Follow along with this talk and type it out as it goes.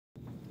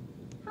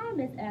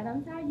Miss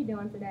Adams. How are you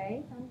doing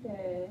today? I'm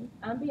good.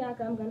 I'm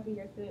Bianca. I'm going to be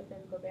your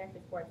physical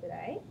therapist for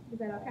today. Is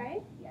that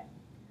okay? Yes.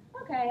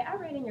 Okay. I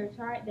read in your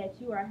chart that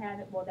you are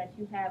having, well, that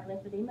you have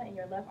lymphedema in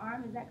your left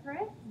arm. Is that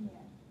correct? Yes.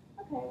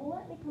 Okay. Well,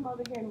 let me come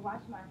over here and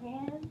wash my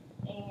hands,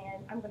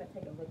 and I'm going to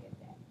take a look at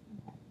that.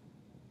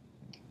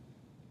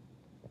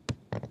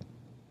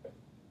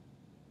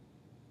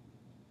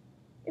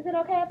 Is it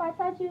okay if I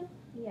touch you?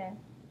 Yes.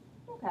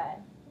 Okay.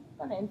 I'm just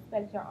going to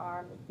inspect your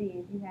arm to see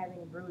if you have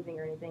any bruising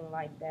or anything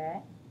like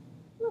that.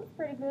 Looks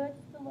pretty good.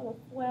 Just a little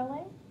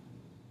swelling.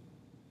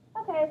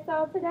 Okay,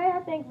 so today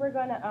I think we're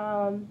gonna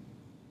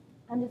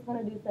I'm just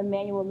gonna do some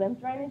manual lymph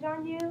drainage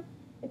on you.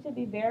 It should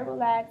be very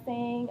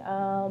relaxing.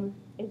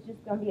 It's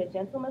just gonna be a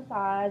gentle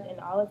massage, and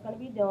all it's gonna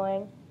be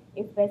doing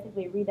is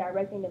basically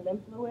redirecting the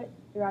lymph fluid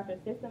throughout your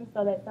system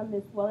so that some of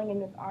this swelling in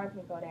this arm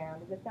can go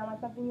down. Does it sound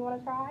like something you want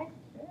to try?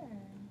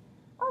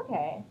 Sure.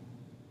 Okay.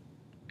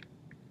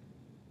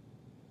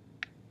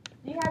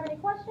 Do you have any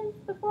questions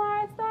before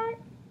I start?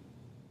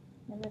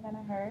 Is it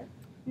gonna hurt?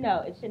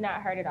 No, it should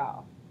not hurt at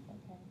all.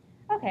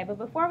 Okay. Okay, but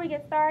before we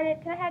get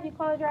started, can I have you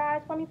close your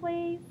eyes for me,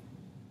 please?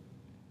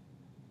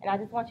 And I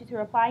just want you to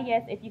reply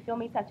yes if you feel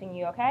me touching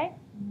you, okay?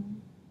 Mm-hmm.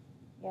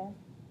 Yes.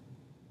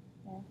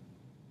 Yes.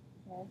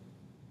 Yes.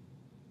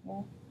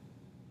 Yes.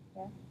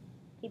 Yes.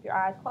 Keep your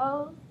eyes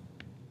closed.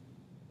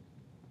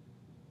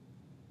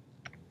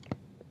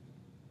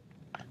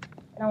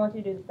 And I want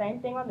you to do the same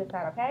thing on this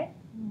side, okay?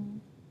 Mm-hmm.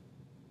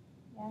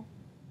 Yes.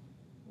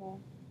 Yes.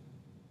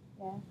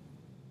 Yes.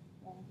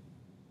 Yes.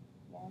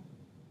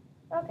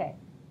 Yes. Okay,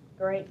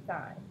 great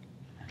sign.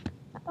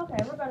 Okay,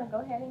 we're going to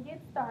go ahead and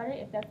get started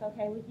if that's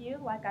okay with you.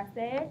 Like I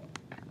said,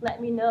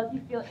 let me know if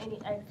you feel any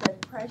excess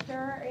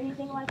pressure or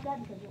anything like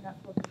that because you're not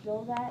supposed to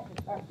feel that. If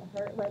it starts to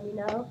hurt, let me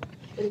know.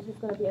 But it's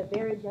just going to be a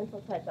very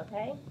gentle touch,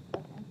 okay?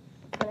 Okay.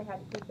 I'm going to have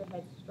you keep your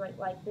head straight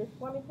like this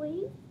for me,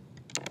 please.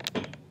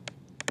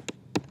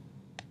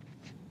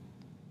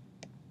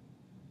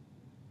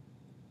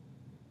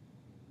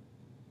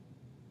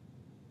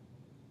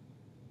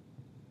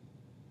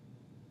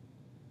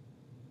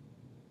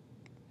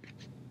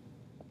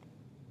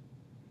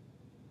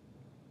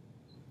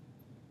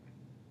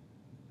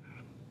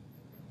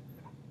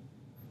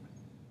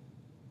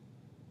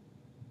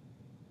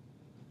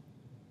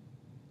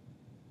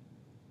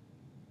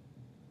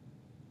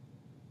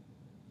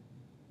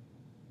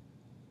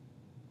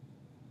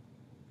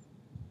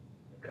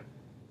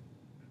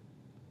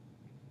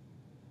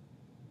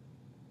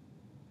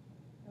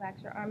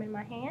 Relax your arm in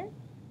my hand.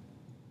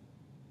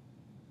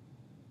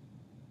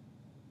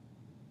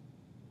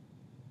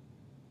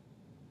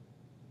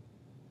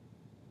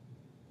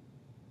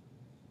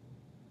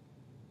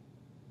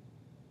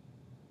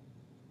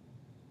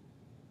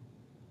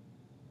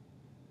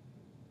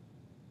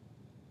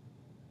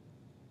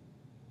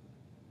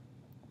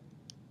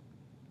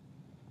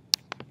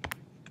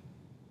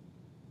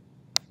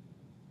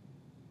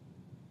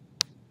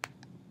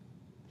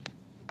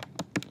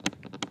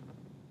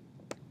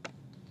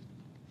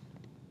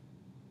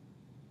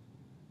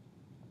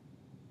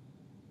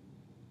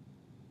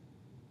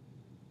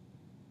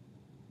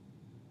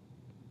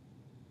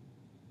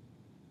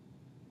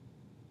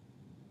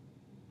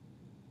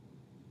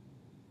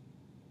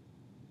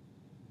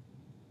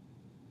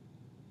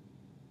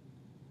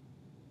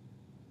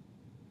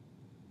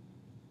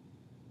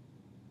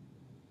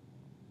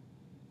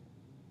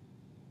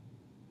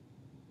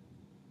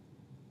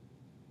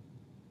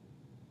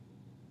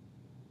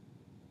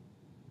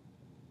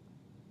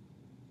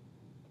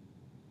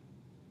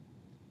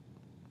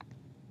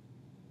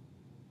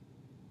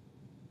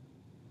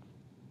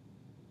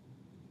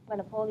 I'm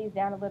going to pull these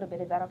down a little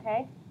bit. Is that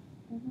okay?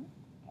 Mm-hmm.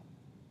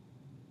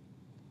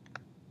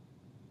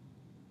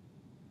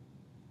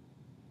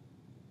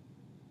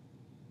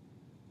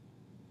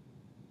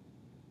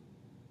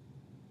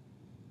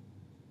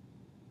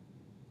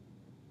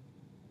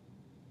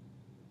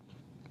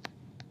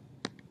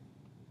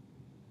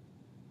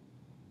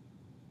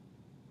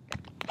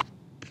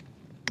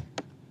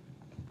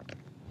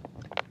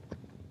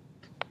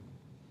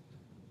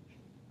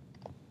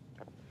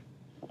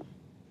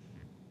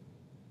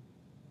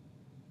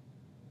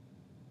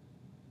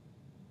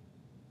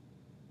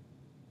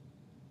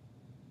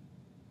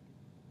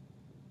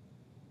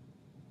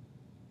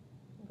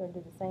 I'm going to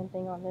do the same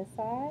thing on this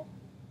side.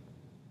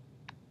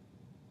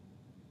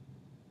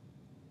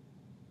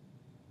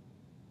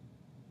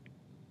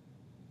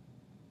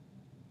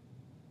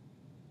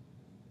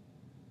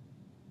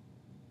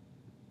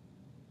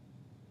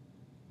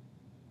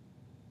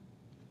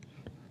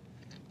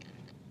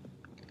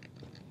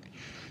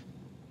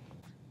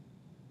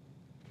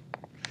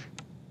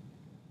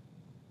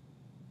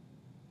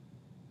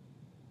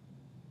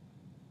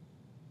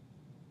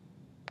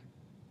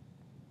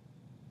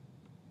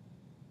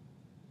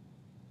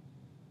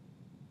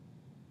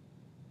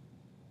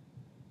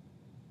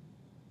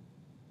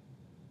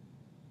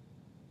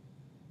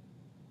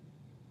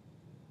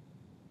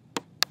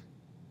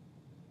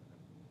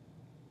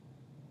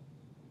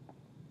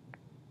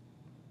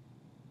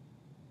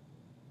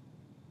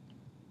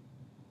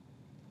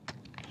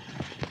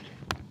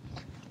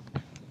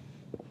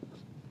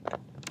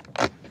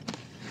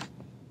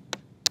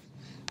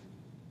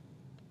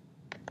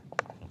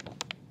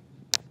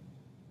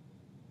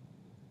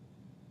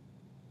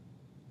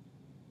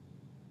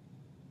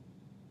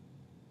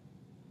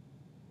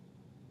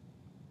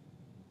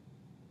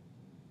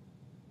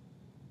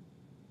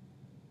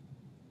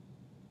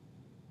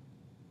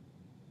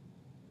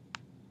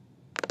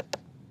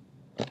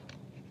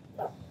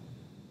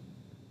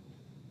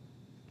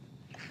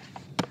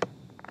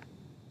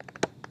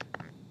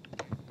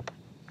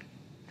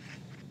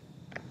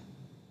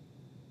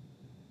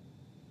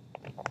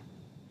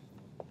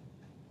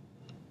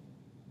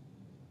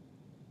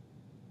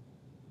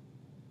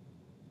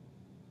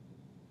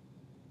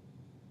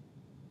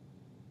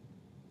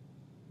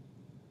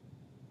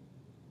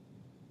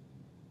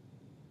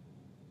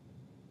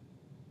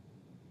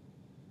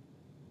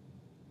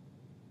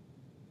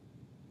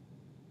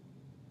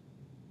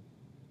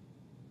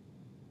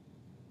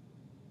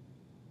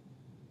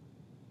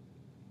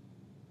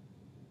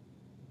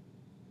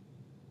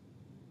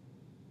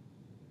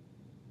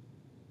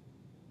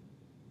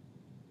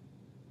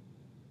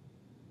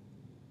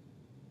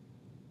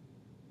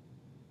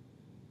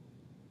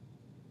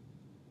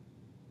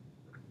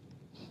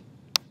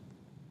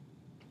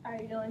 Are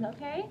you doing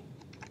okay?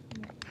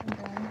 Yes, I'm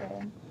doing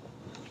good.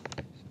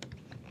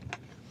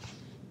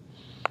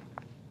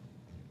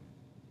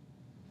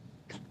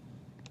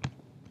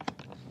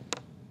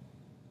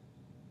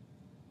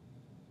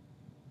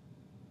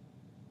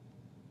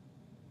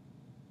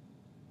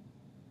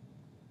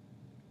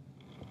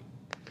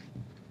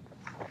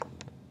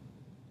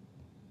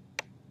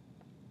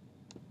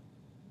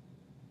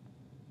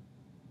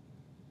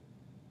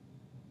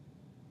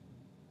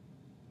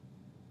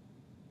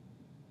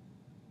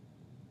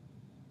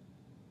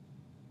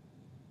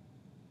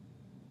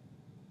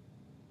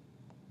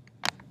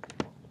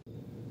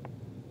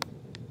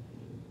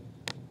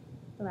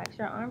 Relax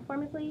your arm for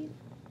me, please.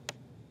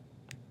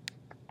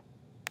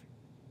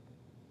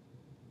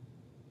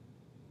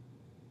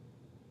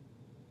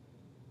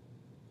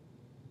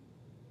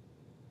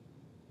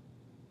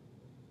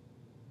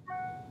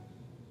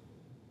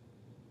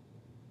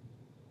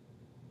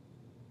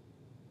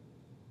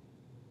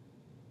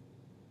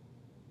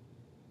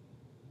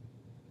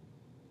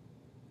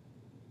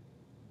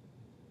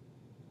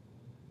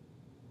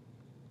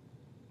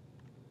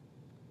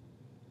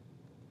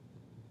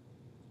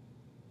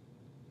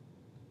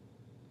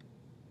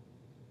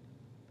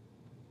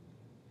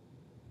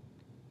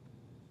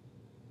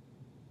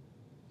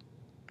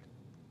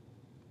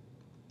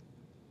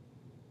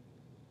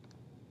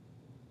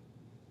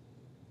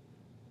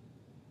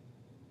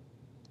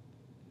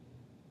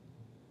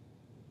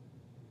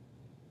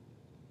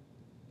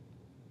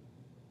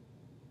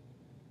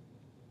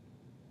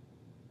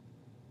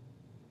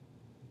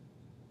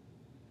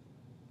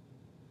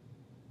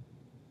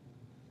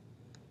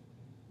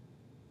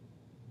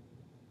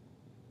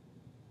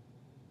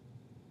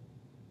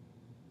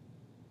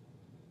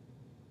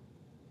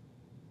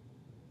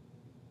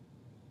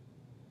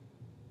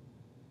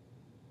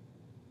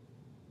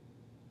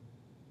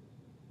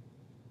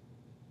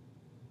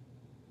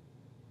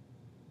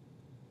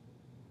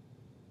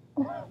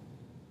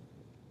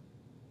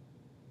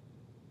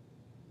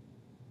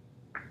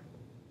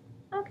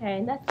 Okay,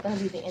 and that's going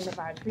to be the end of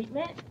our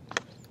treatment.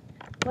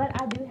 But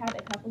I do have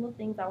a couple of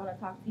things I want to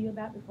talk to you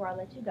about before I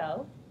let you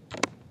go.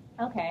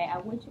 Okay, I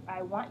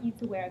want you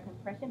to wear a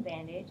compression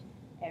bandage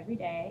every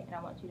day, and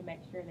I want you to make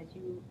sure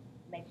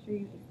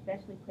you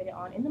especially put it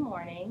on in the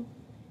morning.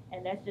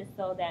 And that's just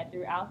so that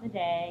throughout the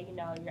day, you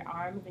know, your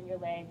arms and your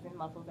legs and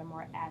muscles are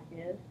more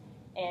active.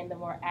 And the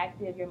more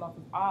active your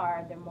muscles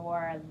are, the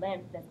more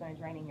lymph that's going to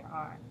drain in your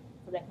arm.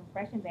 So that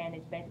compression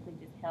bandage basically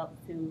just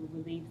helps to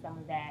relieve some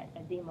of that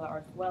edema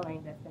or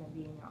swelling that's going to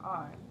be in your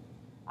arm.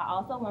 I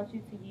also want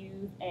you to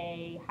use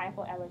a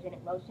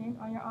hypoallergenic lotion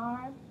on your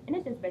arm, and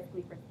it's just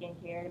basically for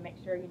skincare to make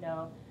sure, you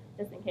know,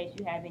 just in case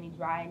you have any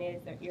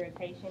dryness or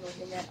irritation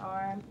within that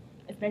arm,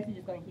 it's basically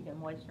just going to keep it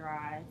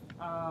moisturized.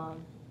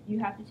 You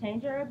have to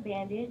change your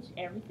bandage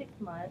every 6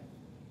 months,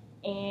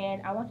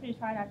 and I want you to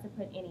try not to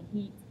put any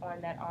heat on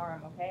that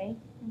arm, okay?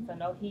 So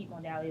no heat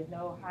modalities,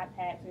 no hot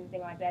packs or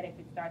anything like that. If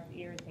it starts to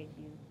irritate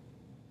you,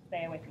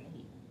 stay away from the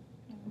heat,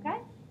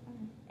 okay?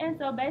 And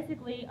so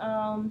basically,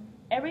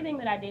 everything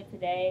that I did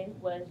today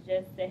was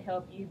just to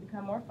help you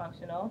become more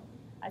functional.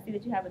 I see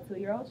that you have a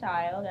 2-year-old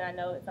child, and I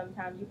know that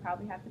sometimes you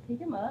probably have to pick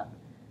him up.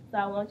 So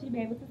I want you to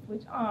be able to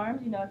switch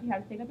arms. You know, if you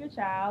have to pick up your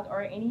child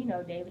or any, you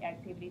know, daily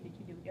activities that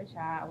you do with your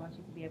child, I want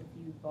you to be able to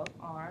use both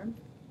arms.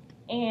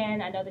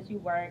 And I know that you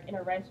work in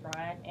a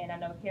restaurant, and I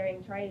know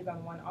carrying trays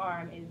on one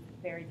arm is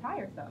very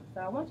tiresome.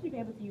 So I want you to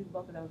be able to use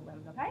both of those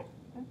limbs, okay?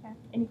 Okay.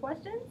 Any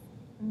questions?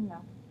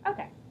 No.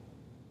 Okay.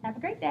 Have a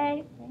great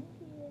day. Thanks.